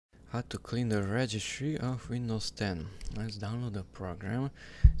How to clean the registry of Windows 10. Let's download the program.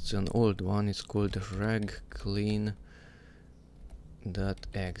 It's an old one, it's called Regclean.exe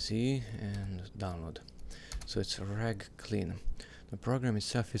and download. So it's Regclean. The program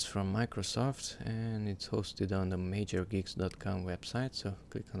itself is from Microsoft and it's hosted on the majorgeeks.com website. So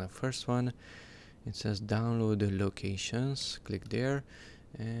click on the first one. It says download the locations. Click there.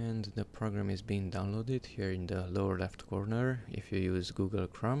 And the program is being downloaded here in the lower left corner if you use Google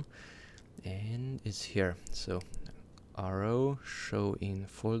Chrome, and it's here. So arrow show in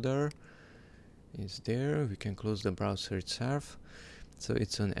folder is there. We can close the browser itself. So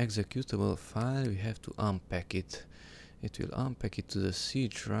it's an executable file. We have to unpack it. It will unpack it to the C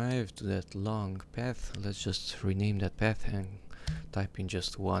drive, to that long path. Let's just rename that path and type in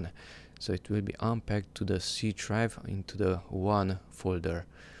just 1. So it will be unpacked to the C drive into the 1 folder.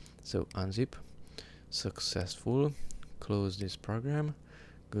 So unzip, successful, close this program,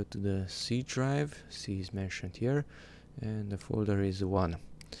 go to the C drive, C is mentioned here, and the folder is 1.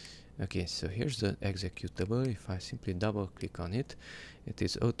 Okay, so here's the executable. If I simply double click on it, it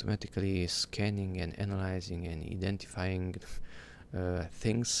is automatically scanning and analyzing and identifying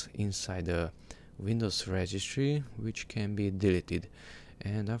things inside the Windows Registry, which can be deleted.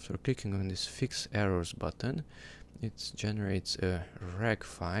 And after clicking on this fix errors button, it generates a reg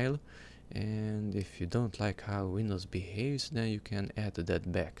file, and if you don't like how Windows behaves, then you can add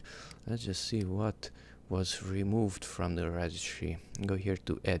that back. Let's just see what was removed from the registry. Go here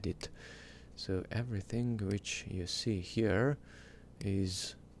to edit. So everything which you see here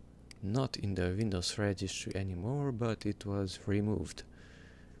is not in the Windows registry anymore, but it was removed.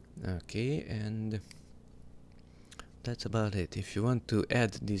 Okay, and that's about it. If you want to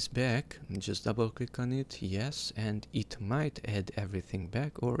add this back, just double click on it, yes, and it might add everything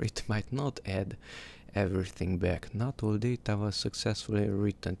back, or it might not add everything back. Not all data was successfully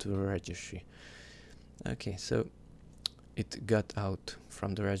written to the registry. Okay, so it got out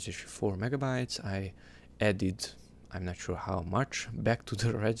from the registry 4 megabytes. I added, I'm not sure how much, back to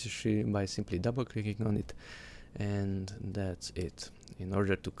the registry by simply double clicking on it, and that's it. In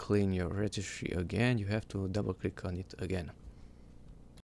order to clean your registry again, you have to double click on it again.